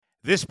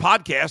This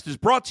podcast is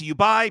brought to you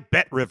by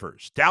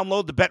BetRivers.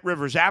 Download the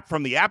BetRivers app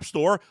from the App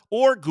Store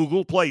or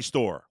Google Play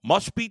Store.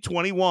 Must be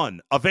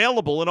 21.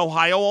 Available in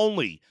Ohio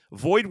only.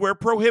 Void where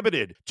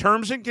prohibited.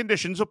 Terms and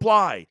conditions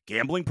apply.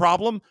 Gambling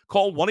problem?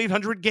 Call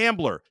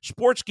 1-800-GAMBLER.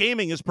 Sports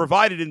gaming is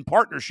provided in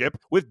partnership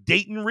with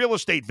Dayton Real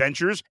Estate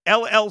Ventures,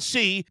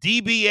 LLC,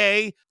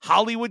 DBA,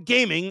 Hollywood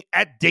Gaming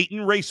at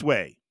Dayton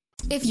Raceway.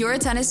 If you're a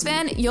tennis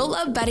fan, you'll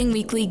love Betting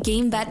Weekly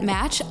Game Bet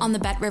Match on the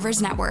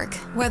BetRivers Network.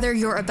 Whether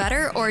you're a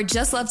bettor or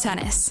just love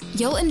tennis,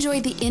 you'll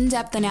enjoy the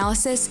in-depth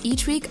analysis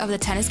each week of the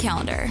tennis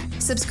calendar.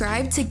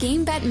 Subscribe to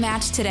Game Bet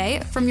Match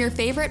today from your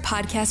favorite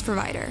podcast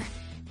provider.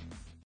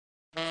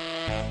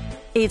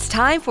 It's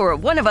time for a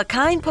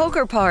one-of-a-kind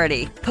poker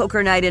party.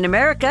 Poker Night in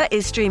America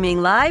is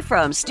streaming live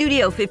from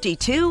Studio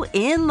 52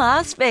 in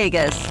Las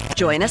Vegas.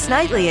 Join us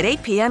nightly at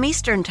 8 p.m.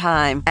 Eastern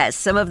Time as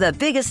some of the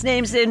biggest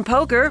names in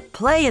poker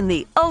play in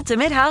the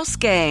ultimate house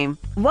game.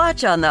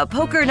 Watch on the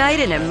Poker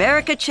Night in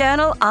America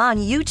channel on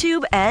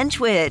YouTube and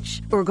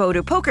Twitch, or go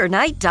to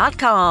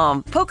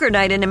pokernight.com. Poker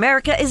Night in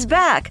America is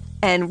back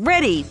and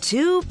ready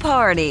to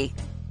party.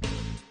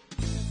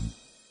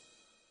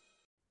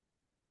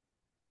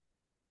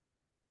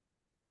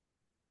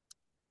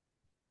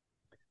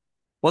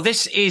 Well,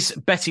 this is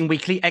Betting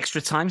Weekly Extra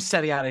Time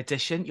Serie A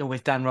edition. You're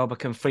with Dan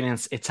Roebuck and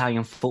freelance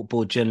Italian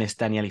football journalist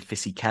Daniele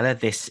Fisichella.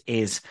 This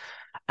is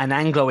an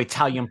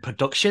Anglo-Italian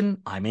production.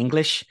 I'm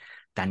English.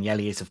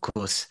 Daniele is, of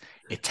course,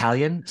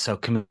 Italian. So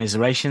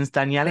commiserations,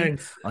 Daniele,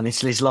 Thanks. on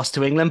Italy's loss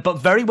to England. But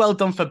very well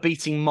done for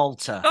beating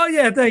Malta. Oh,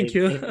 yeah, thank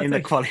you. In the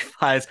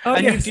qualifiers. Oh,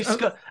 and yes.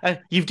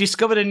 you've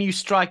discovered a new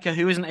striker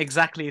who isn't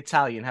exactly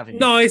Italian, haven't you?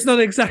 No, it's not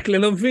exactly. I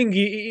don't think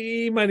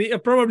he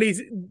probably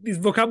his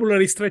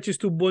vocabulary stretches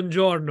to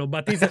buongiorno,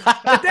 but he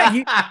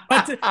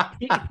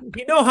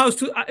knows how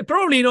to.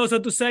 Probably knows how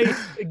to say,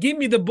 "Give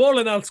me the ball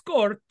and I'll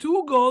score."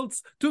 2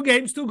 goals, 2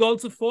 games, 2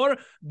 goals for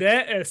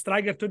the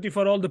striker,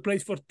 24-year-old,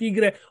 plays for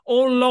Tigre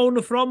on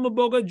loan from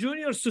Boca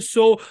Juniors.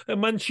 So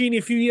Mancini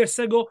a few years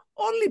ago,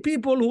 only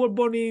people who were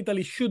born in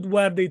Italy should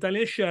wear the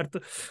Italian shirt.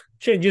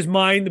 Change his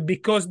mind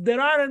because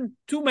there aren't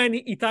too many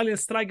Italian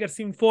strikers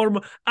in form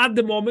at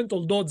the moment,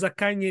 although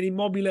Zaccagni and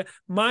Immobile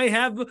might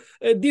have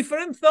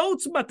different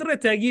thoughts, but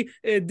Retegui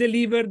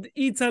delivered.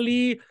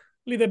 Italy,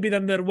 little bit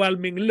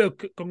underwhelming.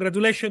 Look,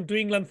 congratulations to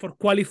England for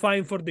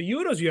qualifying for the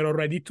Euros. You're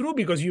already through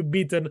because you've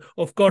beaten,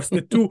 of course,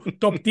 the 2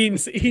 top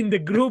teams in the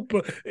group,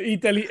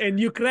 Italy and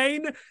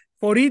Ukraine.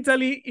 For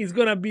Italy, it's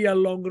going to be a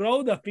long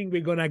road. I think we're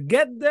going to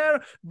get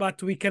there,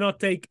 but we cannot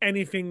take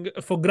anything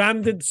for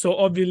granted. So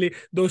obviously,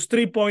 those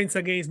 3 points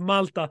against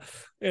Malta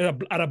are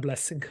a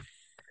blessing.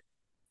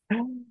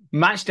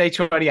 Matchday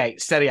 28,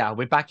 Serie A.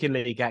 We're back in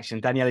league action.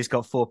 Daniele's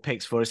got 4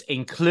 picks for us,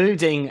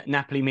 including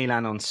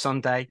Napoli-Milan on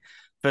Sunday.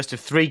 First of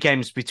 3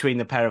 games between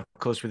the pair, of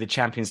course, with the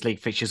Champions League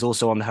fixtures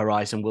also on the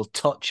horizon. We'll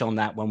touch on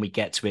that when we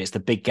get to it. It's the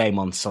big game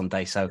on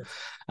Sunday, so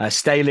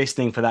stay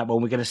listening for that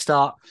one. We're going to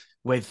start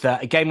with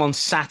a game on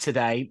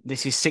Saturday.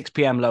 This is 6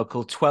 p.m.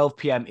 local, 12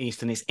 p.m.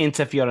 Eastern. It's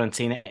Inter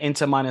Fiorentina.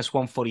 Inter minus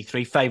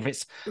 143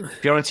 favourites.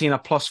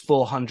 Fiorentina plus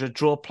 400.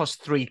 Draw plus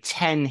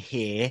 310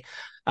 here.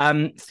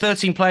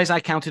 13 players I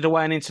counted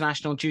away on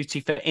international duty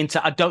for Inter.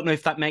 I don't know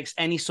if that makes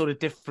any sort of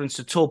difference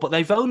at all, but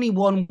they've only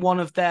won 1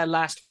 of their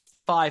last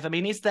 5. I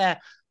mean, is their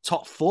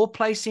top 4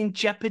 place in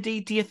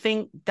jeopardy, do you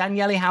think,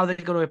 Daniele? How are they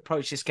going to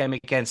approach this game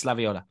against La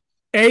Viola?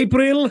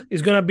 April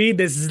is going to be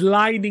the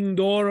sliding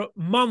door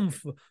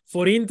month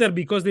for Inter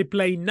because they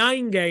play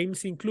 9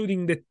 games,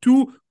 including the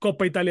 2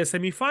 Coppa Italia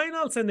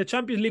semifinals and the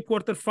Champions League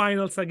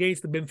quarterfinals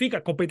against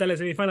Benfica. Coppa Italia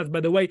semifinals,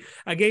 by the way,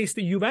 against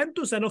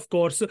Juventus. And of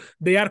course,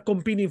 they are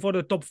competing for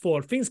the top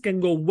 4. Things can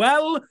go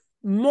well,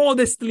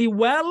 modestly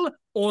well,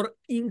 or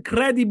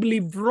incredibly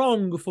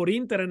wrong for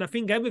Inter, and I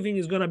think everything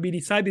is going to be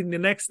decided in the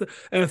next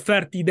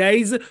 30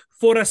 days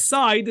for a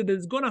side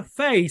that's going to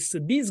face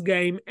this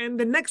game and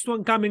the next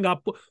one coming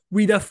up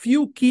with a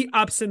few key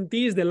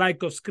absentees, the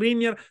like of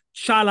Skriniar,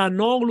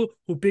 Çalhanoğlu,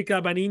 who picked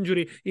up an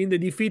injury in the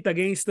defeat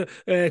against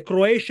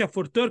Croatia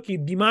for Turkey,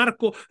 Di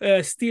Marco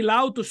still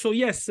out. So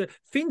yes,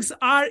 things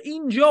are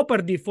in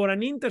jeopardy for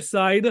an Inter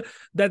side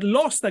that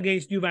lost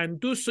against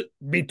Juventus,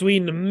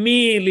 between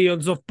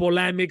millions of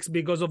polemics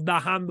because of the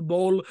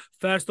handball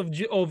first of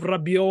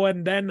Rabiot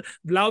and then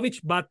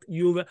Vlahovic, but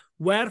Juve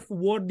were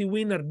worthy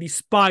winner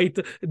despite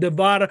the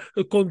VAR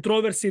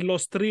controversy.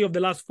 Lost 3 of the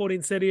last 4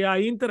 in Serie A.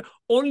 Inter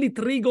only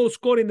 3 goals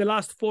scored in the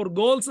last 4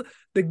 goals.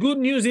 The good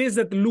news is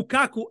that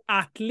Lukaku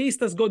at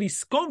least has got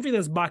his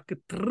confidence back.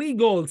 3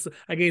 goals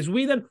against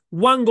Sweden,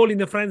 1 goal in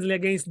the friendly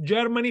against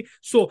Germany.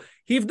 So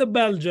if the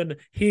Belgian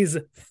is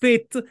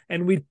fit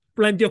and with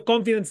plenty of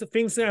confidence,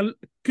 things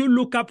could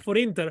look up for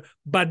Inter,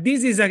 but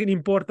this is an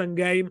important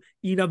game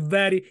in a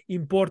very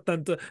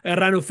important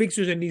run of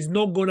fixtures, and it's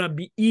not going to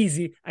be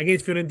easy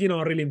against Fiorentina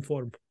or really in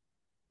form.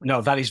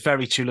 No, that is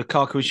very true.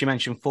 Lukaku, as you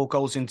mentioned, 4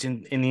 goals in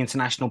the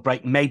international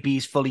break. Maybe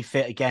he's fully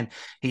fit again.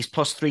 He's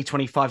plus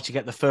 325 to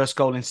get the first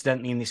goal,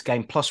 incidentally, in this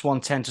game, plus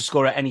 110 to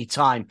score at any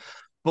time.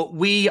 But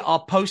we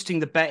are posting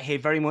the bet here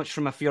very much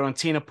from a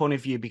Fiorentina point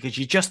of view because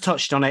you just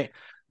touched on it.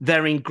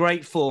 They're in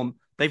great form.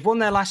 They've won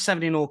their last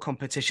 7 in all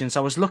competitions. I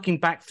was looking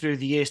back through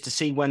the years to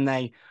see when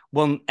they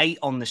won 8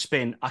 on the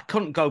spin. I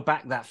couldn't go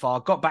back that far.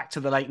 I got back to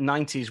the late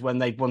 90s when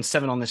they won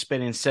 7 on the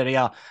spin in Serie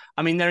A.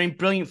 I mean, they're in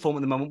brilliant form at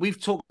the moment. We've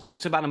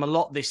talked about them a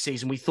lot this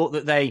season. We thought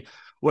that they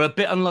were a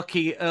bit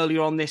unlucky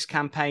earlier on this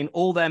campaign.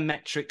 All their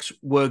metrics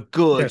were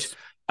good. Yes.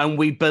 And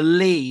we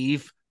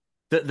believe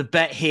that the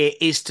bet here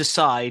is to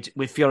side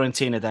with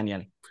Fiorentina,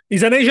 Daniele.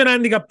 It's an Asian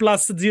handicap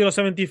plus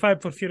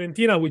 0.75 for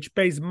Fiorentina, which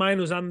pays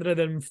minus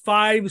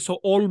 105, so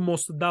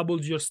almost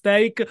doubles your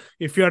stake.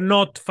 If you're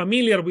not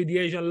familiar with the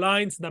Asian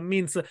lines, that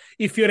means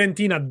if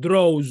Fiorentina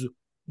draws,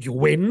 you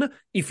win.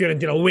 If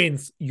Fiorentina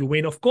wins, you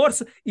win, of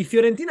course. If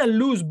Fiorentina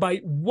lose by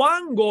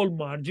 1 goal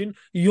margin,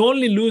 you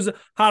only lose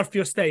half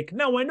your stake.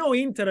 Now, I know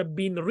Inter have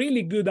been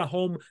really good at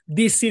home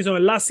this season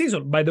and last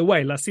season. By the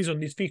way, last season,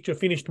 this fixture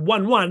finished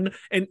 1-1,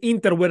 and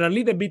Inter were a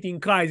little bit in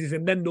crisis,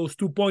 and then those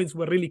 2 points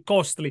were really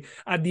costly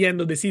at the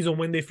end of the season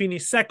when they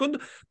finished second.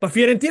 But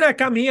Fiorentina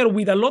come here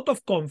with a lot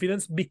of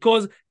confidence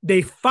because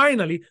they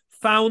finally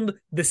found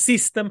the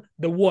system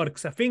that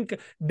works. I think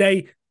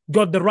they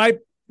got the right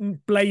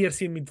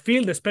players in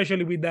midfield,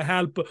 especially with the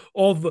help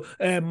of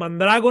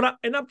Mandragora,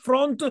 and up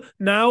front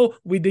now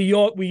with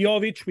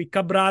Jovic, with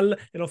Cabral,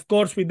 and of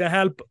course with the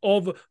help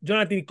of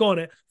Jonathan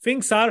Ikone,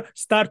 things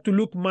start to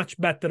look much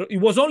better. It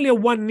was only a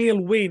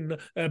 1-0 win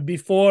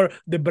before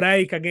the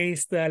break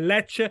against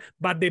Lecce,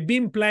 but they've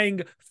been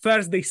playing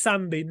Thursday,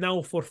 Sunday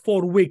now for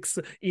 4 weeks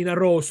in a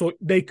row, so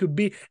they could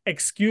be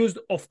excused.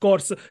 Of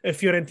course,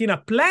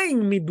 Fiorentina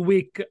playing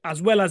midweek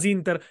as well as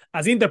Inter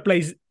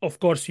plays, of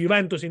course,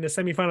 Juventus in the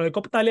semi-final of the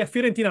Coppa Italia.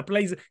 Fiorentina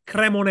plays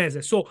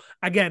Cremonese. So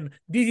again,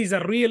 this is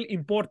a real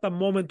important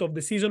moment of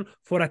the season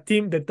for a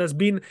team that has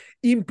been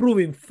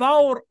improving.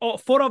 4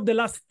 of the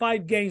last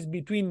 5 games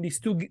between these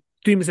two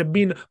teams have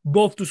been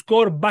both to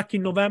score. Back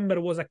in November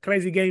was a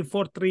crazy game,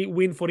 4-3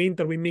 win for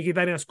Inter with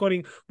Mkhitaryan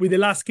scoring with the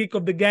last kick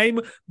of the game.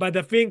 But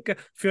I think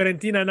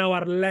Fiorentina now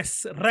are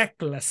less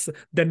reckless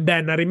than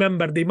then. I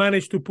remember they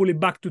managed to pull it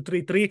back to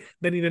 3-3.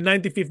 Then in the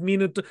 95th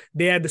minute,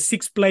 they had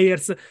 6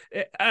 players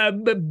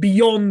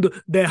beyond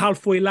the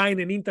halfway line,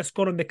 and Inter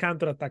scored on the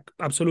counter-attack.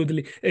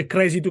 Absolutely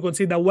crazy to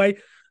consider that way.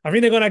 I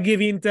think they're going to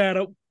give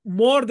Inter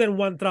more than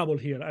one trouble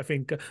here, I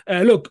think.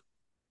 Look,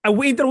 a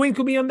Inter win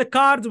could be on the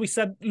cards. We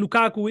said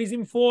Lukaku is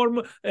in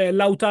form.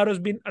 Lautaro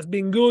has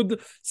been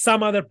good.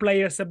 Some other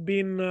players have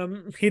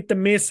been hit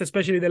and miss,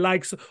 especially the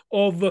likes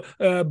of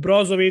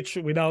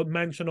Brozovic, without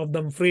mention of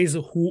Dumfries,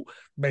 who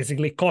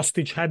basically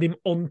Kostic had him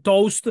on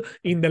toast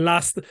in the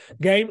last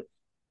game.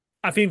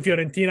 I think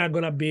Fiorentina are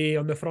going to be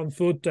on the front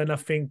foot, and I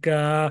think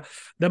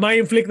they might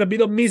inflict a bit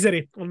of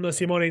misery on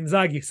Simone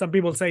Inzaghi. Some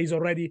people say he's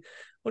already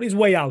on his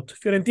way out.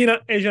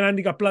 Fiorentina, Asian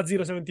handicap plus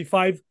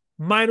 0.75.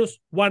 minus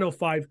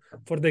 105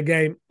 for the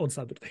game on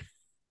Saturday.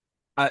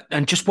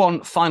 And just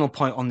one final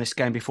point on this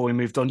game before we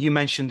moved on. You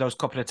mentioned those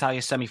Coppa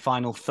Italia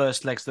semi-final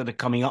first legs that are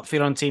coming up.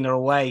 Fiorentina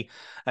away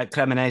at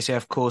Cremonese,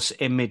 of course,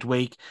 in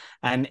midweek,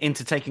 and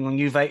Inter taking on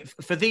Juve.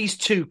 For these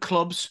two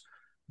clubs,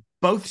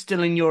 both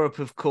still in Europe,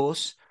 of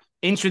course,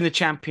 Inter in the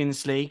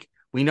Champions League.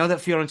 We know that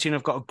Fiorentina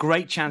have got a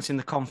great chance in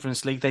the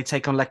Conference League. They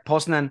take on Lech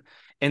Poznan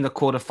in the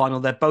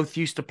quarterfinal. They're both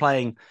used to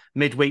playing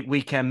midweek,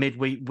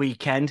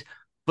 weekend.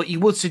 But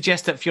you would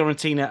suggest that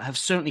Fiorentina have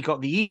certainly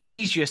got the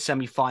easier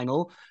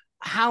semi-final.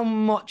 How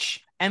much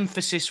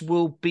emphasis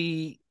will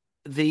be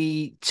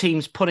the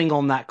teams putting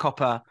on that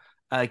Coppa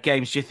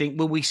games, do you think?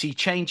 Will we see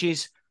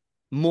changes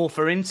more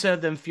for Inter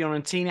than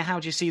Fiorentina? How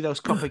do you see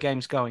those Coppa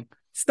games going?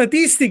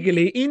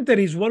 Statistically, Inter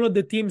is one of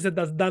the teams that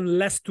has done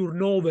less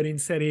turnover in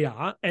Serie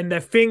A, and I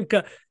think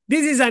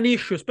this is an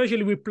issue,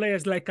 especially with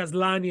players like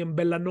Aslani and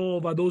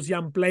Bellanova, those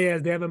young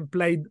players, they haven't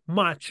played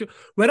much.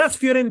 Whereas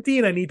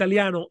Fiorentina and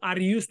Italiano are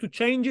used to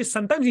changes.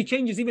 Sometimes he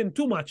changes even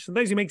too much.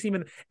 Sometimes he makes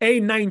even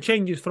 8-9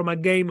 changes from a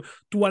game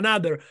to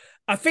another.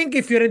 I think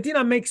if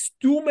Fiorentina makes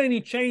too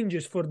many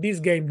changes for this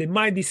game, they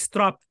might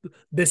disrupt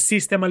the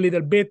system a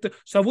little bit.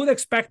 So I would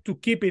expect to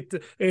keep it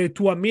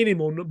to a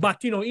minimum.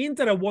 But,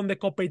 Inter won the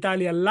Coppa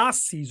Italia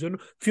last season.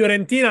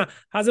 Fiorentina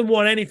hasn't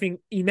won anything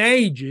in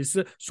ages.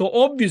 So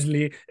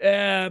obviously,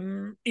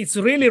 it's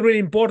really, really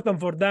important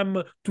for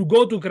them to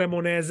go to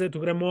Cremonese, to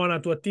Cremona,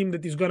 to a team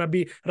that is going to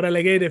be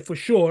relegated for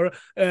sure.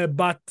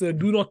 But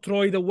do not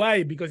throw it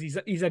away, because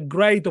it's a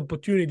great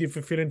opportunity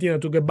for Fiorentina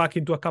to get back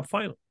into a cup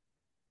final.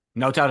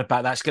 No doubt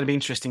about that. It's going to be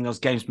interesting, those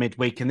games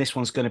midweek, and this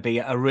one's going to be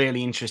a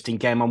really interesting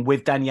game. I'm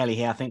with Daniele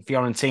here. I think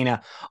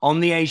Fiorentina on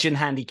the Asian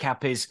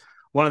handicap is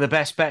one of the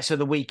best bets of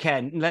the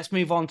weekend. Let's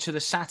move on to the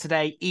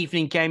Saturday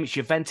evening game. It's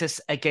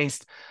Juventus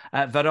against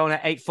Verona,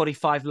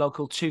 8:45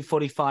 local,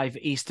 2:45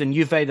 Eastern.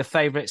 Juve, the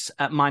favourites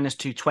at minus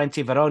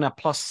 220. Verona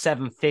plus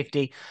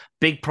 750.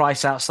 Big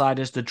price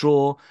outsiders. The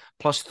draw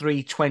plus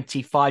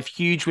 325.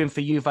 Huge win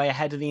for Juve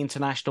ahead of the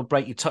international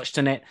break. You touched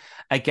on it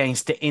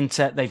against the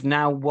Inter. They've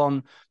now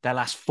won their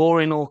last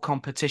 4 in all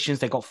competitions.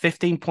 They got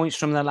 15 points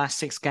from their last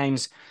 6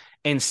 games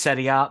in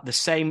Serie A, the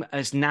same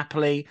as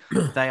Napoli.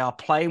 They are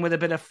playing with a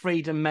bit of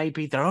freedom,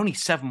 maybe. They're only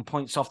 7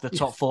 points off the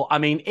top 4. I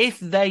mean, if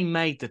they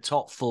made the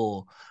top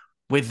 4,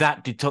 with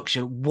that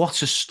deduction,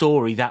 what a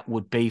story that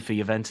would be for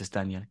Juventus,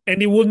 Daniel.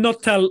 And it would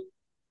not tell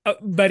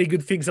very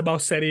good things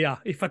about Serie A.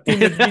 If a team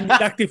that's been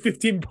deducted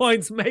 15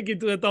 points make it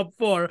to the top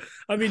 4,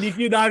 I mean, you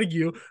could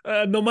argue,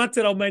 no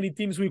matter how many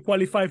teams will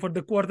qualify for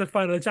the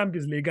quarterfinal of the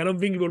Champions League, I don't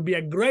think it will be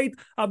a great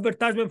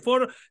advertisement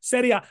for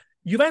Serie A.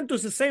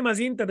 Juventus, the same as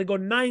Inter, they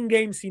got 9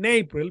 games in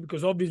April,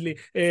 because obviously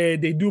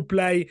they do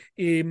play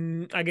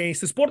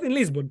against Sporting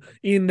Lisbon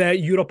in the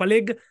Europa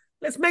League.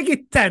 Let's make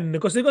it 10,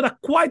 because they got a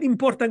quite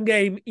important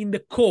game in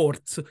the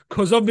courts,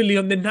 because obviously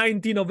on the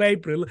 19th of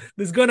April,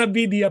 there's going to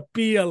be the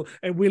appeal,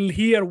 and we'll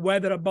hear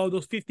whether about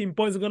those 15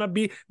 points are going to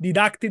be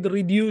deducted,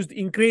 reduced,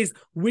 increased.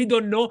 We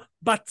don't know,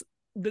 but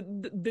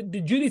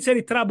the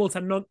judiciary troubles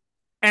are not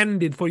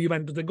ended for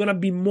Juventus. They're going to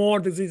be more.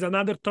 This is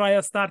another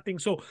trial starting.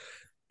 So,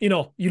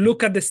 you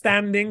look at the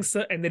standings,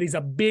 and there is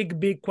a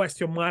big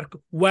question mark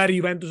where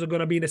Juventus are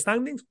going to be in the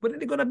standings. Whether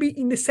they're going to be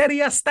in the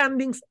Serie A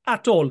standings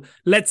at all.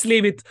 Let's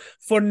leave it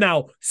for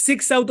now.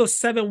 6 out of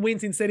 7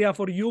 wins in Serie A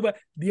for Juve.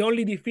 The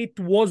only defeat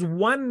was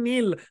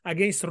 1-0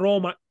 against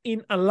Roma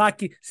in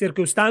unlucky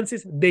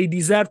circumstances. They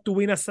deserve to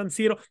win at San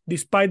Siro,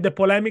 despite the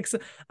polemics.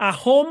 At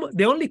home,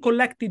 they only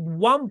collected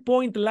 1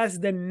 point less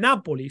than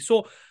Napoli.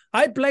 So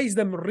I place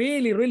them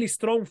really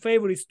strong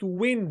favorites to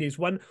win this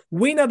one.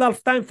 Win at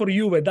halftime for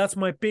Juve. That's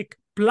my pick.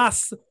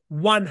 Plus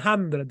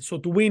 100. So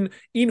to win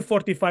in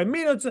 45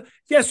 minutes.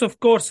 Yes, of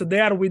course, they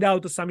are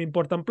without some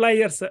important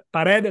players.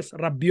 Paredes,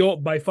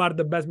 Rabiot, by far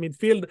the best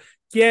midfield.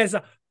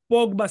 Chiesa,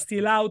 Pogba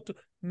still out.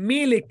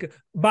 Milik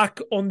back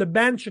on the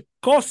bench.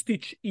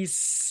 Kostic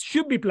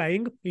should be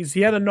playing.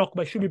 He had a knock,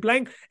 but should be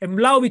playing. And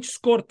Vlahovic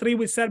scored 3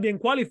 with Serbian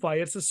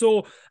qualifiers.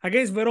 So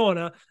against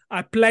Verona,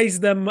 I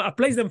placed them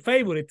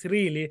favorite,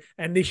 really.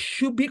 And they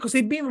should be, because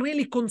they've been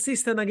really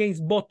consistent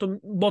against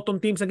bottom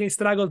teams, against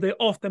struggles. They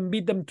often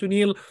beat them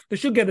 2-0. They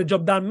should get the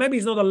job done. Maybe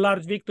it's not a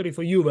large victory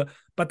for Juve,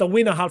 but a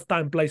win at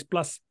halftime plays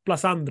plus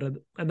 100,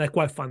 and I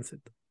quite fancy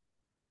it.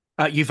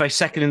 Juve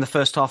second in the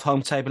first half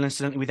home table,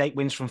 incidentally, with 8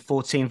 wins from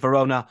 14.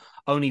 Verona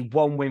only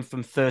 1 win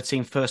from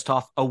 13 first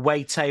half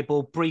away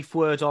table. Brief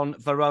word on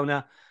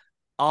Verona.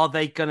 Are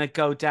they going to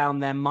go down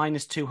there?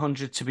 Minus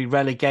 200 to be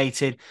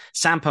relegated.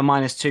 Sampa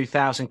minus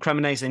 2,000.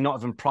 Cremonese not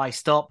even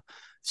priced up.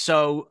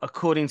 So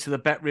according to the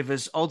Bet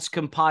Rivers odds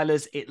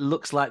compilers, it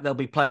looks like they'll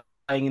be playing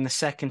in the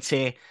second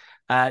tier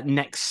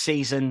next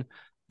season.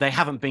 They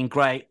haven't been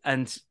great,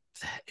 and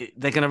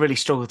they're going to really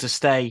struggle to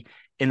stay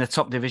in the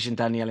top division,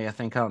 Daniele, I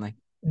think, aren't they?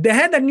 They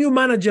had a new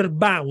manager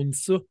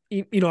bounce,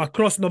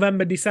 across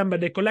November, December.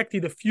 They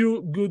collected a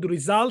few good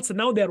results.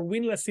 Now they're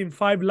winless in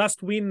 5.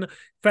 Last win,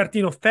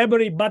 13th of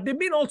February. But they've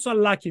been also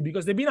unlucky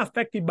because they've been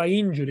affected by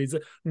injuries.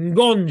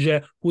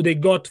 Ngonge, who they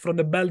got from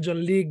the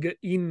Belgian league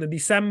in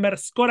December,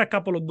 scored a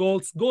couple of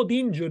goals, got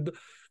injured.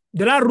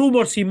 There are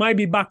rumors he might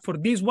be back for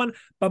this one,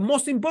 but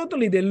most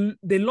importantly,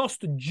 they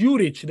lost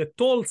Juric, the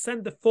tall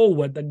centre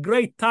forward, a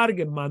great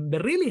target man. They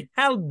really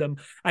held them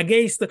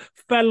against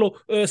fellow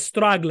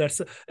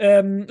strugglers.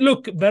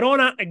 Look,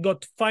 Verona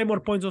got 5 more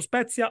points on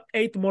Spezia,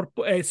 5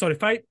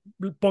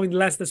 points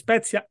less than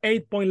Spezia,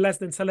 8 points less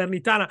than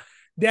Salernitana.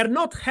 They are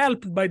not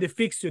helped by the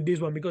fixture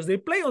this one, because they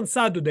play on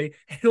Saturday,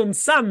 and on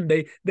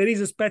Sunday there is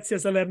a Spezia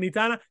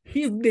Salernitana.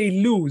 If they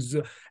lose,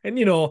 and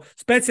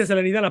Spezia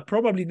Salernitana,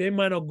 probably they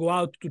might not go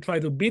out to try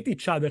to beat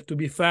each other, to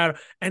be fair.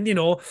 And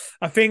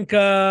I think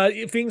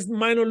things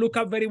might not look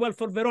up very well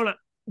for Verona.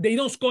 They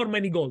don't score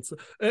many goals.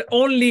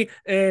 Only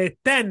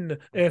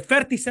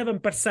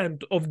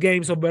 37% of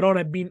games of Verona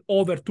have been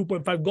over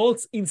 2.5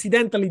 goals.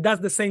 Incidentally, that's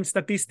the same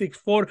statistics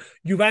for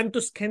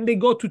Juventus. Can they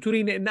go to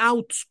Turin and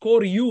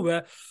outscore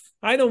Juve?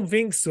 I don't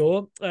think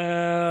so.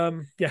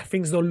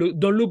 Things don't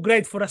look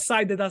great for a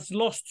side that has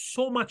lost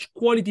so much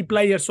quality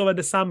players over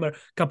the summer.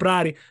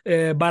 Caprari,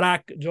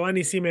 Barak,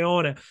 Giovanni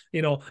Simeone,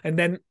 and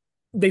then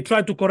they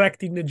try to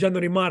correct in the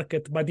January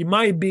market, but it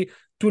might be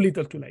too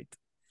little too late.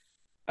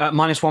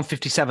 Minus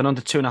 157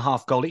 under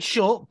 2.5 goal. It's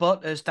short,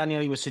 but as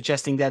Daniele was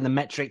suggesting there, the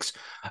metrics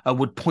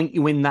would point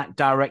you in that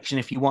direction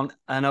if you want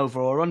an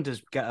over or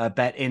unders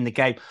bet in the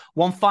game.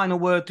 One final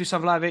word,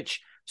 Dusan Vlahovic.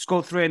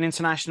 Scored 3 on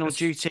international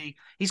duty.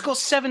 He's got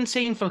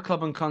 17 for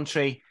club and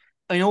country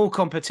in all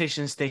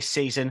competitions this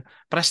season,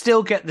 but I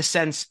still get the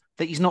sense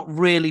that he's not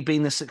really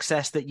been the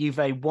success that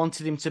Juve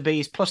wanted him to be.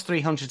 He's plus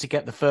 300 to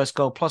get the first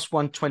goal, plus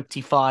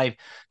 125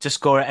 to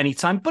score at any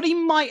time, but he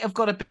might have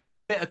got a bit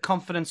of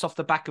confidence off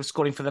the back of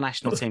scoring for the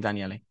national team,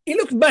 Daniele. He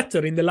looked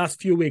better in the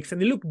last few weeks,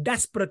 and he looked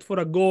desperate for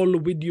a goal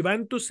with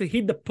Juventus. He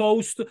hit the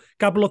post a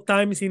couple of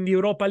times in the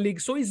Europa League,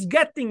 so he's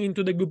getting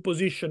into the good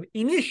position.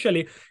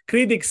 Initially,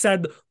 critics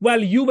said,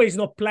 well, Juve is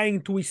not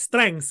playing to his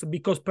strengths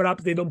because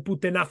perhaps they don't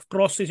put enough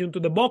crosses into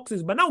the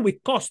boxes, but now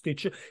with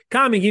Kostic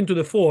coming into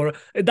the fore,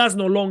 that's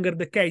no longer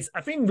the case.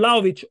 I think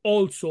Vlahovic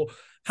also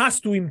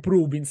has to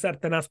improve in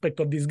certain aspect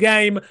of this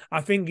game.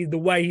 I think the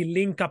way he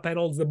link up and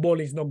holds the ball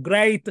is not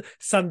great.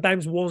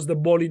 Sometimes wants the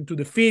ball into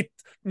the feet,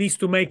 needs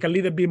to make a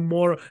little bit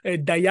more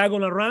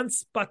diagonal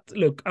runs. But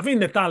look, I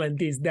think the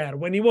talent is there.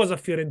 When he was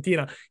at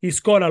Fiorentina, he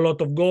scored a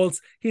lot of goals.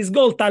 His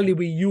goal tally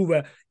with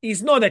Juve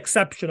is not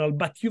exceptional,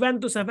 but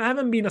Juventus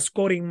haven't been a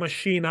scoring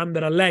machine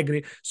under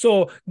Allegri.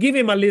 So give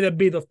him a little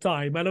bit of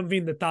time. I don't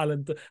think the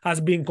talent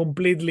has been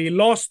completely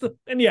lost.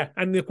 And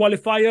and the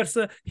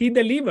qualifiers, he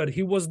delivered.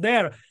 He was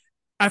there.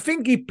 I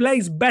think he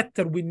plays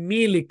better with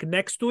Milik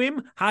next to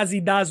him, as he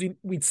does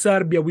with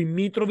Serbia, with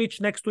Mitrovic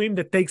next to him,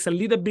 that takes a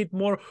little bit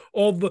more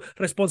of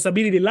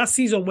responsibility. Last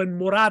season, when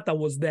Morata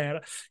was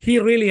there, he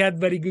really had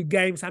very good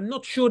games. I'm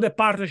not sure the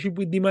partnership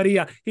with Di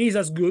Maria is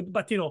as good,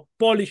 but,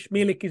 Polish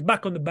Milik is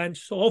back on the bench,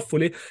 so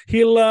hopefully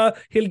he'll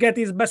get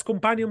his best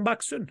companion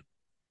back soon.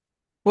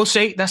 We'll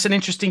see. That's an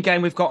interesting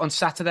game we've got on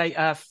Saturday.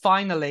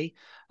 Finally,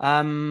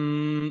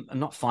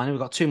 not finally, we've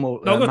got two more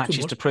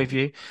matches to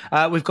preview.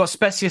 We've got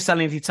Spezia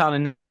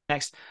Salernitana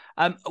next.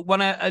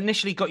 When I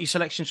initially got your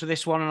selections for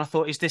this one, and I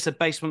thought, is this a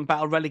basement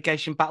battle,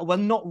 relegation battle? Well,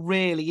 not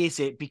really, is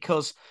it?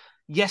 Because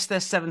yes, they're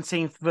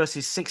 17th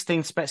versus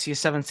 16th, Spezia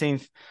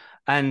 17th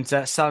and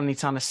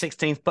Salernitana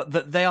 16th, but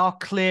that they are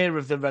clear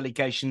of the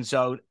relegation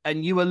zone.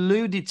 And you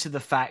alluded to the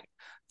fact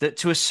that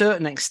to a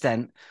certain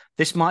extent,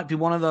 this might be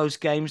one of those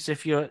games,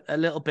 if you're a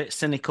little bit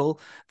cynical,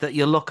 that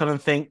you look at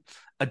and think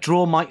a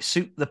draw might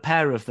suit the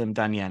pair of them,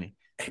 Daniele.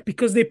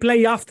 Because they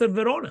play after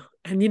Verona.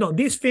 And,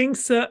 these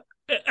things, there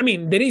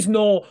is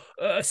no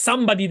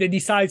somebody that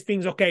decides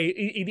things, okay,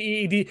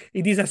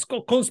 it is a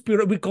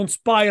we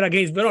conspire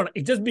against Verona.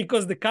 It's just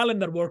because the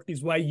calendar worked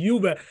this way.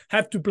 Juve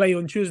have to play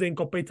on Tuesday in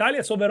Coppa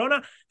Italia, so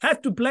Verona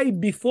have to play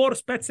before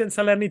Spezia and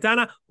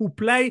Salernitana, who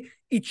play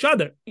each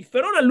other. If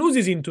Verona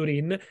loses in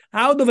Turin,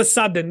 out of a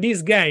sudden,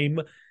 this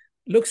game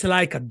looks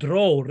like a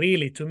draw,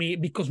 really, to me,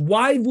 because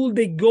why would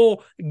they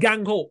go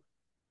gung-ho?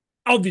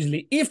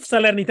 Obviously, if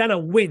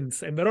Salernitana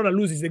wins and Verona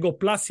loses, they go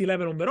plus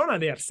 11 on Verona,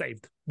 they are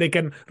saved. They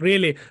can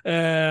really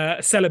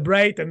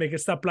celebrate and they can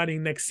start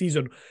planning next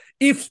season.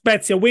 If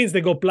Spezia wins,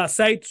 they go plus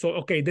 8. So,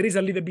 okay, there is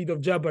a little bit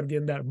of jeopardy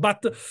in there.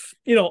 But,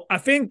 I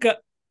think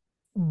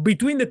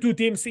between the two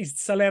teams, is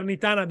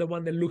Salernitana the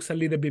one that looks a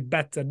little bit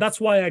better. That's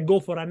why I go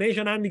for an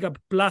Asian handicap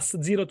plus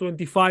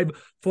 0.25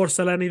 for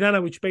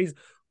Salernitana, which pays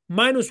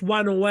minus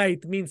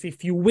 108. Means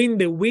if you win,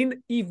 they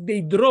win. If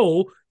they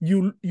draw,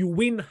 you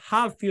win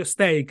half your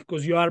stake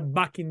because you are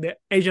back in the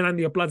Asian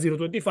handicap plus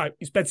 0.25.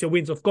 If Spezia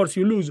wins, of course,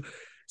 you lose.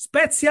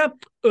 Spezia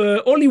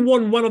only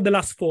won one of the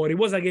last 4. It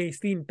was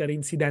against Inter,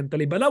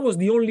 incidentally, but that was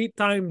the only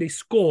time they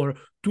scored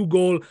 2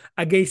 goals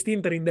against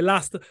Inter in the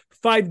last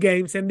 5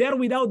 games. And they're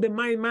without the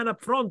main man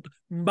up front,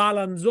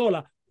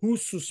 Balanzola,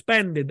 who's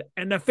suspended.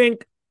 And I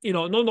think,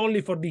 not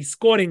only for the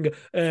scoring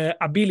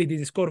ability,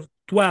 they scored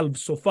 12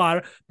 so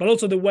far, but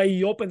also the way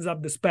he opens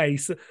up the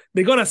space.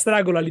 They're going to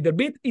struggle a little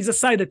bit. It's a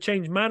side that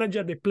changed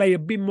manager. They play a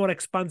bit more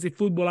expansive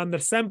football under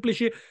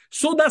Semplici.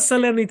 So does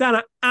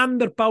Salernitana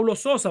under Paulo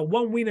Sosa.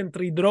 1 win and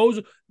 3 draws.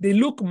 They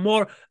look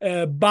more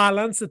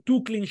balanced.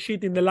 2 clean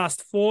sheets in the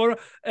last 4.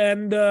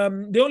 And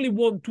they only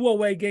won 2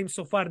 away games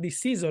so far this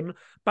season.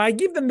 But I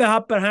give them the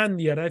upper hand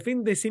here. I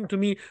think they seem to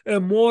me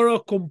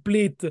more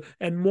complete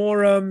and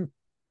more...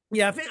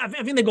 I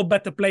think they got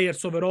better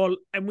players overall,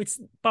 and with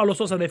Paulo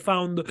Sosa they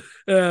found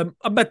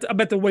a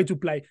better way to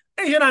play.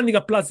 Asian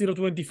handicap plus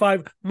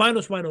 0.25,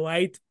 minus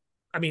 108.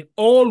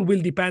 All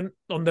will depend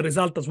on the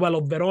result as well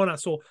of Verona.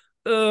 So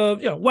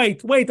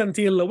wait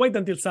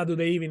until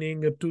Saturday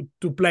evening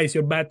to place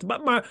your bet.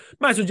 But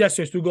my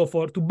suggestion is to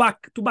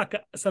back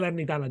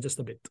Salernitana just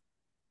a bit.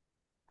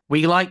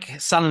 We like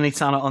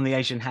Salernitana on the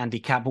Asian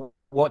handicap.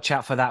 Watch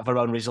out for that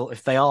Verona result.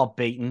 If they are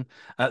beaten,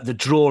 the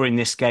draw in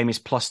this game is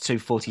plus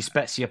 240.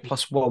 Spezia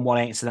plus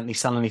 118. Incidentally,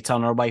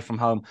 Salernitana away from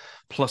home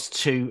plus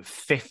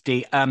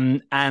 250.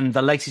 And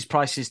the latest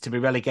prices to be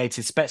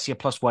relegated: Spezia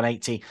plus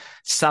 180,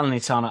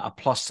 Salernitana a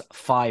plus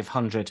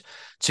 500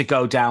 to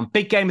go down.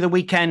 Big game of the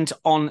weekend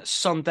on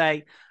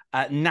Sunday.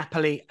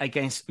 Napoli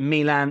against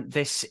Milan.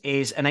 This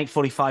is an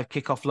 8:45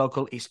 kickoff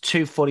local. It's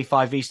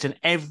 2:45 Eastern.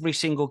 Every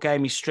single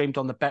game is streamed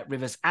on the Bet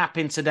Rivers app.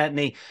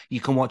 Incidentally,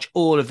 you can watch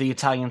all of the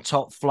Italian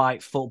top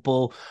flight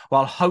football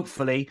while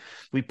hopefully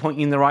we point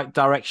you in the right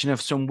direction of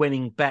some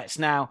winning bets.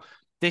 Now,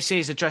 this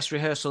is a dress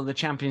rehearsal of the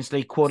Champions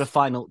League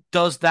quarterfinal.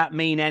 Does that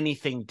mean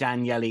anything,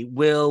 Daniele?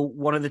 Will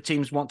one of the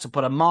teams want to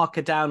put a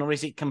marker down, or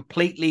is it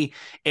completely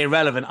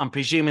irrelevant? I'm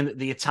presuming that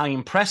the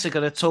Italian press are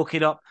going to talk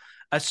it up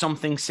as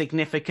something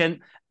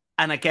significant.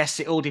 And I guess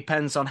it all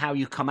depends on how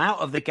you come out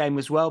of the game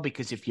as well,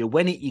 because if you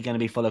win it, you're going to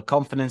be full of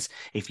confidence.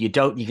 If you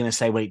don't, you're going to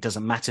say, well, it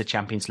doesn't matter.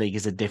 Champions League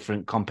is a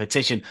different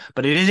competition.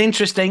 But it is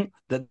interesting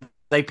that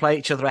they play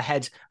each other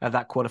ahead of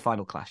that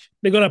quarterfinal clash.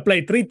 They're going to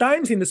play 3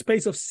 times in the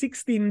space of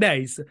 16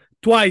 days,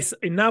 twice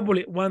in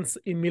Napoli, once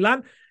in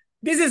Milan.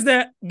 This is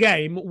the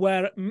game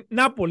where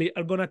Napoli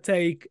are going to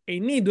take a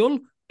needle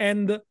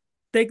and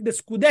take the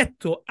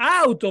Scudetto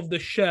out of the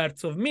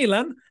shirts of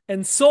Milan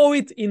and sew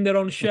it in their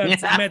own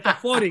shirts,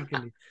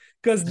 metaphorically.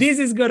 Because this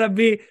is going to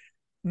be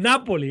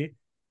Napoli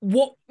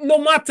no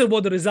matter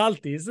what the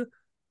result is,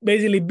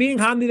 basically being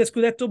handed a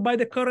Scudetto by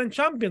the current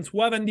champions,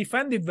 who haven't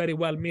defended very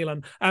well,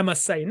 Milan, I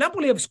must say.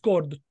 Napoli have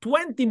scored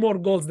 20 more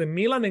goals than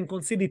Milan and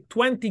conceded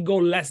 20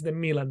 goals less than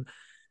Milan.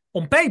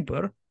 On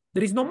paper,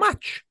 there is no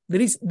match.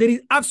 There is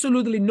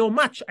absolutely no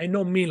match. I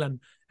know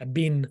Milan have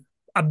been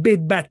a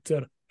bit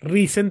better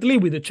recently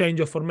with the change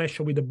of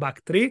formation with the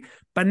back three,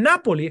 but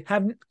Napoli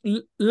have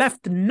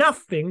left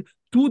nothing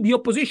to the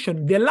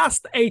opposition. The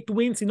last 8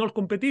 wins in all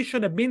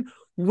competition have been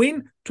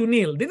win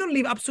 2-0. They don't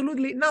leave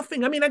absolutely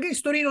nothing. I mean,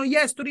 against Torino,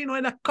 yes, Torino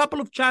had a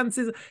couple of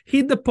chances,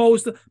 hit the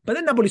post, but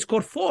then Napoli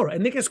scored 4,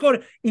 and they can score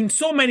in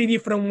so many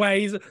different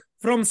ways,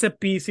 from set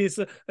pieces,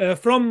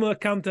 from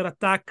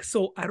counter-attack.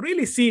 So I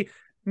really see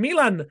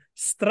Milan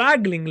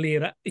struggling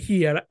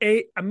here.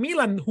 A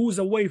Milan whose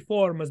away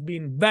form has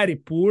been very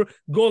poor,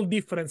 goal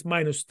difference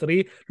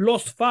 -3,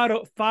 lost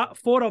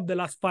 4 of the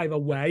last 5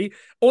 away,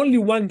 only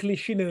 1 clean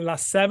sheet in the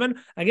last 7.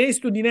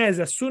 Against Udinese,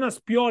 as soon as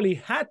Pioli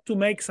had to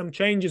make some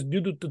changes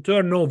due to the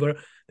turnover,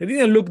 they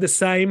didn't look the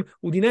same.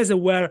 Udinese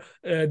were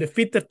the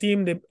fitter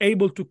team, they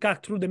able to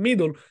cut through the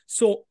middle.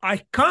 So I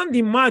can't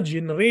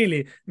imagine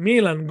really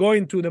Milan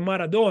going to the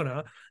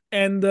Maradona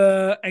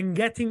and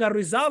getting a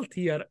result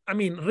here. I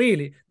mean,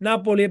 really,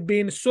 Napoli have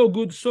been so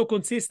good, so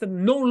consistent,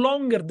 no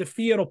longer the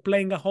fear of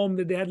playing at home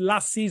that they had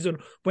last season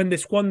when they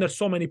squandered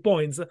so many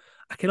points.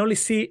 I can only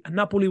see a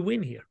Napoli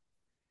win here.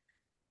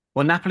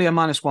 Well, Napoli are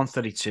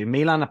 -132,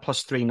 Milan are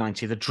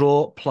 +390, the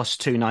draw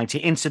 +290.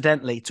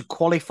 Incidentally, to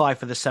qualify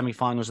for the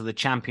semi-finals of the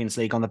Champions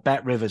League on the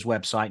Bet Rivers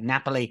website,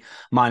 Napoli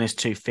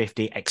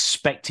 -250,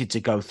 expected to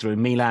go through.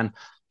 Milan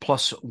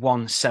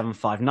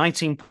 +175,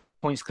 19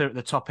 points clear at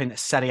the top in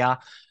Serie A.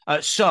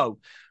 So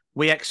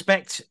we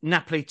expect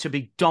Napoli to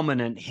be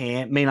dominant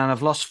here. Milan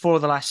have lost 4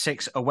 of the last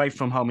 6 away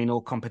from home in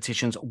all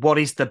competitions. What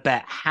is the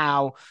bet?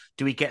 How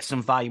do we get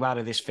some value out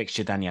of this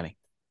fixture, Daniele?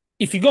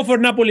 If you go for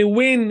Napoli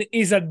win,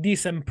 is a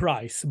decent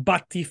price.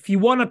 But if you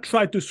want to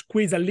try to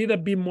squeeze a little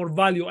bit more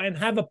value and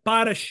have a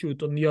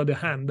parachute on the other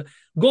hand,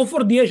 go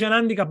for the Asian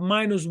handicap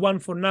 -1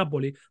 for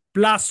Napoli,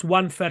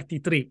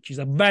 +133, which is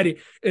a very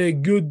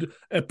good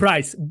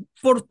price.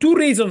 For 2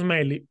 reasons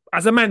mainly.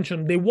 As I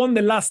mentioned, they won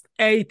the last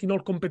 8 in all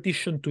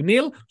competition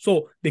 2-0,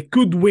 so they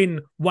could win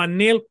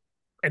 1-0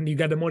 and you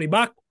get the money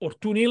back, or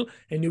 2-0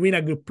 and you win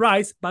a good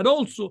price. But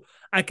also,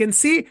 I can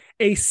see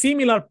a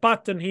similar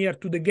pattern here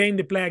to the game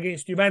they play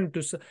against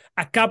Juventus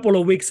a couple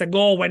of weeks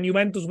ago, when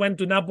Juventus went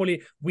to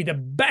Napoli with the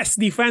best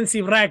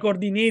defensive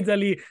record in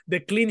Italy, the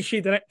clean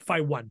sheet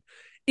 5-1.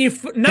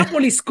 If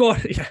Napoli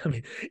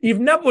if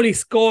Napoli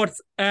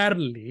scores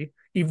early,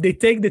 if they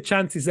take the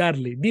chances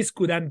early, this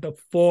could end up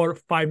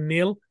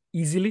 4-5-0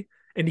 easily,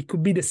 and it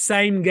could be the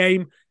same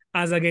game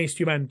as against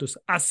Juventus.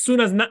 As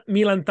soon as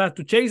Milan start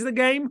to chase the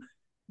game,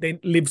 they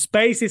leave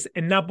spaces,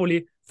 and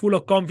Napoli, full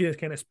of confidence,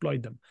 can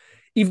exploit them.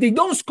 If they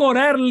don't score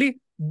early,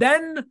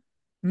 then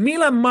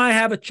Milan might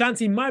have a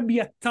chance. It might be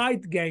a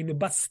tight game,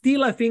 but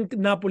still I think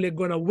Napoli are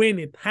going to win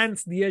it,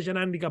 hence the Asian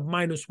handicap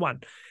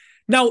 -1.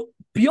 Now,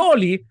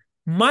 Pioli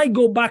might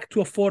go back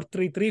to a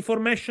 4-3-3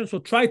 formation, so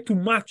try to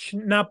match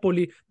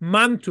Napoli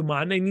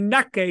man-to-man, and in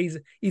that case,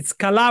 it's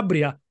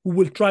Calabria who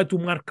will try to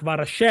mark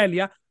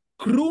Kvaratskhelia,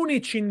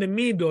 Krunic in the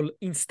middle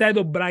instead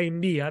of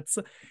Brahim Diaz,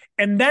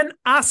 and then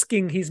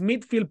asking his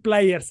midfield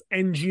players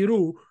and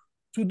Giroud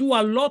to do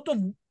a lot of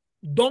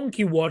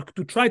donkey work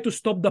to try to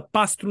stop the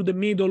pass through the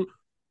middle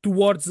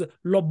towards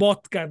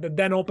Lobotka that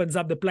then opens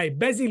up the play.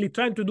 Basically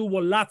trying to do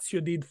what Lazio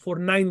did for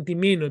 90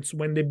 minutes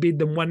when they beat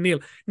them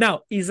 1-0.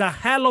 Now, it's a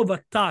hell of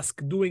a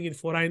task doing it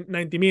for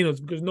 90 minutes,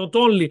 because not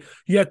only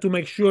you have to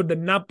make sure that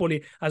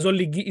Napoli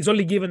is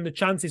only given the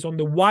chances on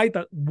the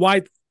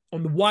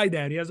wide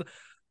areas,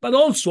 but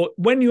also,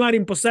 when you are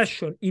in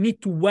possession, you need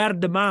to wear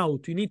them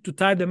out. You need to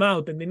tire them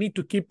out, and they need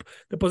to keep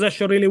the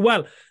possession really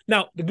well.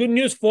 Now, the good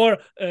news for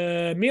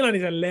Milan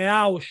is that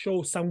Leao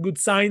shows some good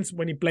signs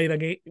when he played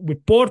again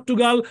with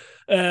Portugal.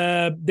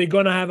 They're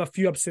going to have a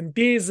few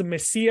absentees.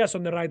 Messias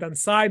on the right-hand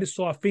side,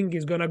 so I think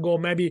he's going to go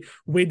maybe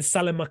with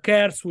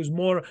Salernitana, who's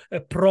more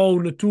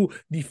prone to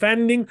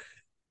defending.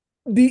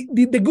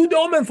 The good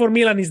omen for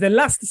Milan is the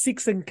last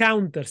 6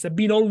 encounters have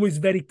been always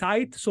very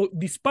tight. So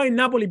despite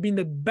Napoli being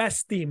the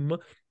best team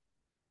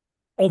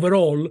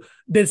overall,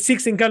 the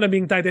 6 encounter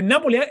being tight, and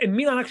Napoli and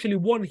Milan actually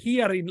won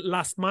here in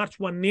last March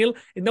 1-0,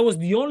 and that was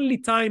the only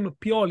time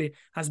Pioli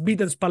has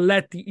beaten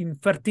Spalletti in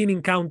 13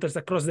 encounters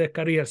across their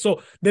career.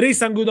 So there is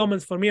some good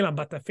omens for Milan,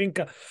 but I think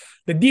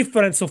the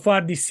difference so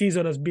far this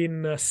season has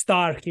been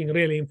stark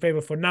really in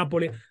favor for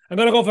Napoli. I'm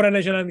going to go for an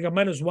Asian handicap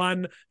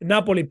 -1,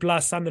 Napoli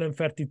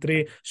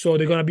 +133, so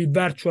they're going to be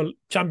virtual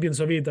champions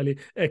of Italy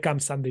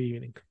come Sunday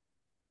evening.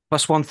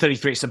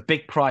 +133. It's a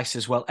big price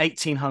as well.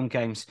 18 home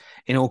games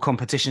in all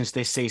competitions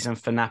this season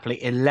for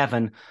Napoli.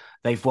 11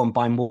 they've won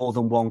by more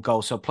than 1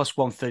 goal. So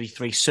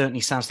 +133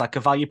 certainly sounds like a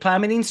value play. I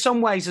mean, in some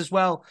ways as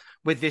well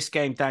with this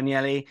game,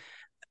 Daniele,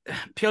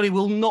 Pioli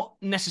will not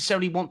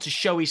necessarily want to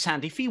show his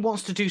hand. If he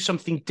wants to do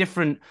something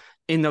different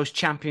in those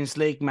Champions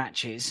League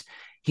matches,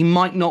 he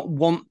might not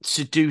want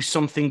to do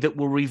something that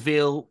will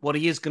reveal what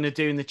he is going to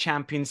do in the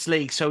Champions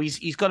League. So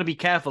he's got to be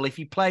careful. If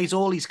he plays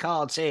all his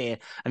cards here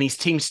and his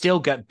team still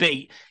get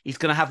beat, he's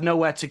going to have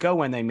nowhere to go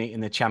when they meet in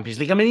the Champions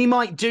League. I mean, he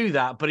might do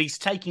that, but he's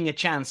taking a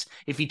chance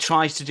if he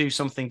tries to do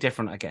something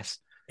different, I guess.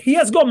 He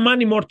has got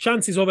many more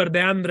chances over the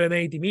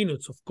 180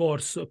 minutes, of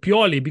course,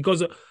 purely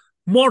because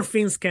more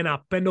things can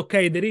happen.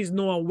 Okay, there is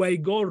no away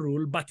goal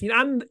rule, but in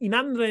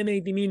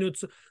 180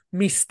 minutes,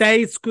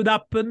 mistakes could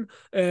happen.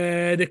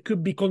 There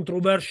could be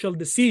controversial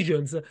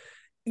decisions.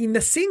 In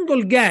a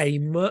single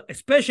game,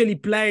 especially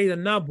played at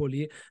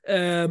Napoli,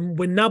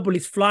 when Napoli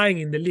is flying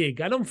in the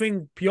league, I don't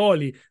think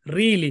Pioli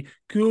really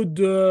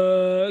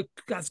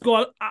has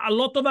got a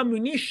lot of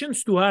ammunition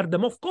to hurt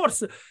them. Of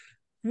course,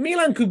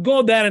 Milan could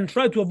go there and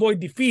try to avoid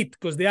defeat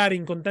because they are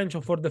in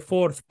contention for the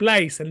 4th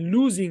place, and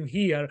losing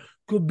here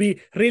could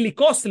be really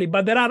costly,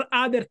 but there are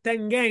other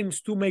 10 games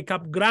to make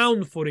up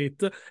ground for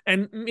it.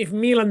 And if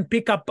Milan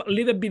pick up a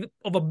little bit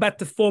of a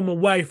better form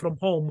away from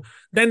home,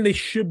 then they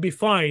should be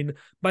fine.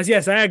 But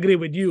yes, I agree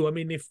with you. I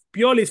mean, if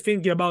Pioli is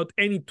thinking about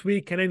any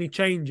tweak and any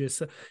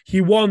changes, he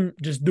won't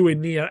just do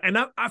it here. And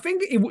I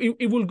think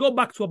it will go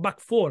back to a back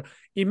 4.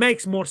 It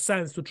makes more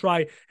sense to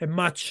try and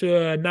match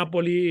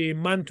Napoli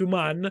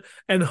man-to-man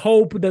and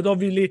hope that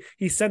obviously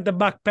his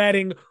centre-back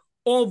pairing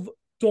of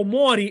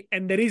Tomori,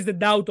 and there is the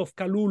doubt of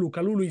Kalulu.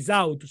 Kalulu is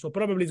out, so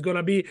probably it's going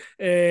to be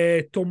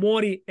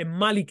Tomori and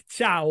Malik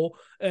Thiaw.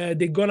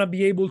 They're going to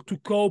be able to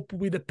cope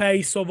with the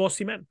pace of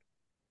Osimhen.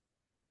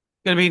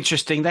 Going to be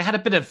interesting. They had a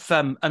bit of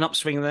an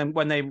upswing then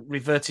when they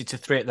reverted to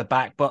 3 at the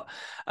back, but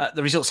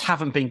the results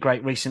haven't been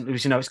great recently.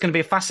 As you know, it's going to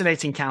be a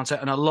fascinating counter,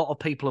 and a lot of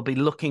people will be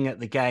looking at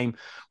the game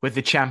with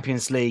the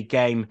Champions League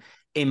game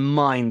in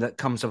mind that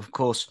comes, of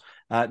course,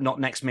 not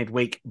next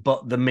midweek,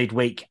 but the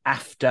midweek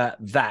after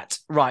that.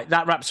 Right,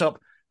 that wraps up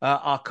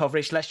our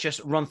coverage. Let's just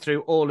run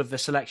through all of the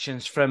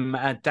selections from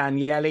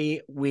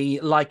Daniele.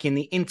 We like in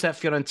the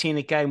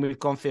Inter-Fiorentina game, we've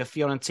gone for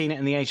Fiorentina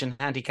in the Asian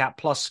handicap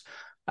plus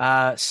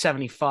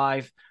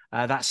 75.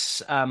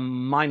 That's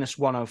minus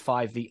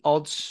 105, the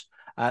odds.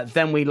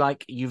 Then we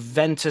like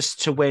Juventus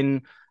to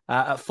win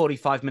at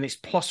 45 minutes,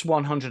 plus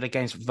 100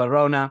 against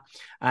Verona.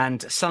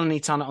 And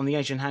Salernitana on the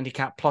Asian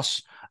handicap,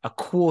 plus a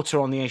quarter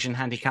on the Asian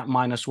handicap,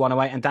 minus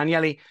 108. And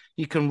Daniele,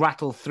 you can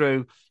rattle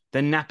through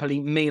the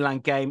Napoli-Milan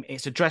game.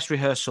 It's a dress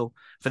rehearsal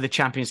for the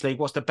Champions League.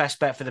 What's the best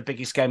bet for the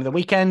biggest game of the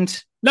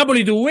weekend?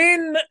 Napoli to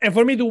win, and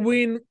for me to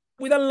win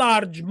with a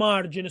large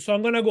margin. So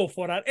I'm going to go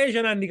for our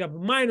Asian handicap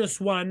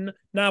 -1,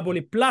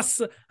 Napoli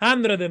plus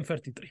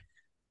 133.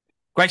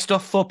 Great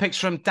stuff. 4 picks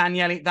from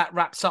Daniele. That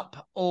wraps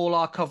up all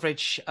our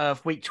coverage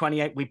of week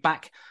 28. We're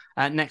back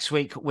next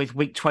week with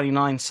week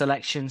 29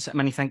 selections.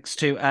 Many thanks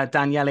to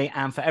Daniele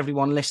and for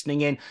everyone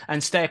listening in,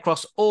 and stay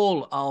across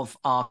all of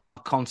our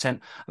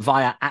content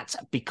via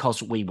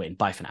 @BecauseWeWin.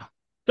 Bye for now.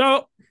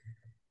 Ciao.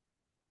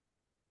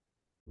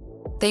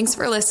 Thanks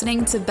for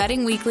listening to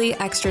Betting Weekly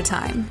Extra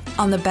Time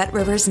on the Bet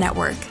Rivers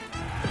Network.